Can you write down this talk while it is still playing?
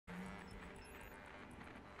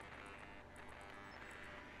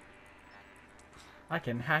I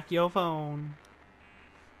can hack your phone.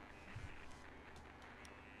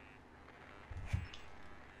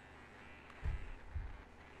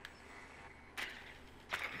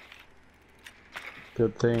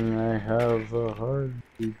 Good thing I have a hard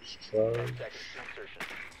boots charge.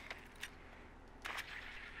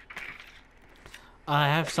 I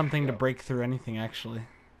have something to break through anything, actually.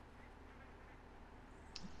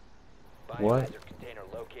 What?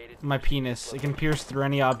 My penis. It can pierce through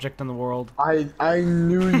any object in the world. I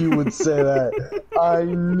knew you would say that. I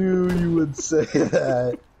knew you would say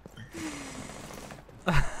that.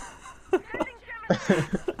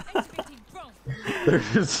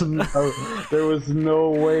 There was no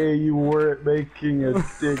way you weren't making a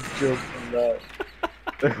dick joke from that.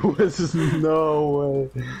 There was no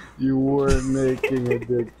way you weren't making a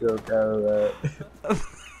dick joke out of that.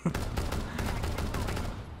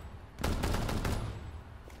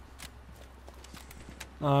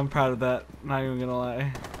 Oh, I'm proud of that. Not even gonna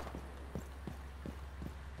lie.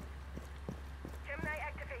 Gemini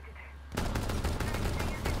activated.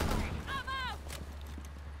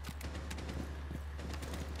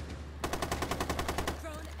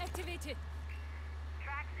 Drone activated.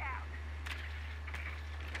 Tracks out.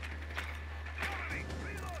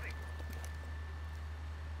 Reloading.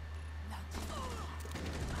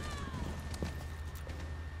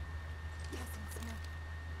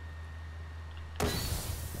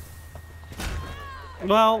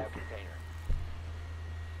 Well...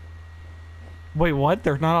 Wait, what?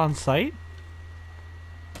 They're not on site?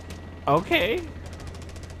 Okay.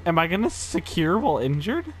 Am I gonna secure while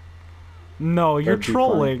injured? No, you're That'd be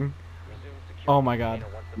trolling. Oh my god.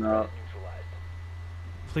 No.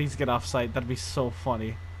 Please get off site. That'd be so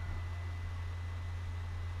funny.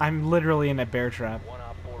 I'm literally in a bear trap.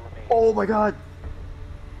 Oh my god!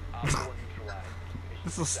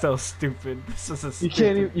 This is so stupid. This is a You stupid...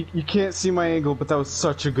 can't even, you can't see my angle, but that was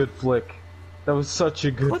such a good flick. That was such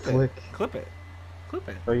a good Clip flick. it. Clip it. Clip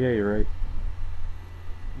it. Oh yeah, you're right.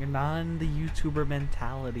 You're not in the YouTuber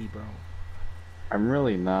mentality, bro. I'm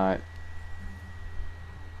really not.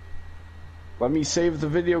 Let me save the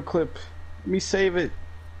video clip. Let me save it.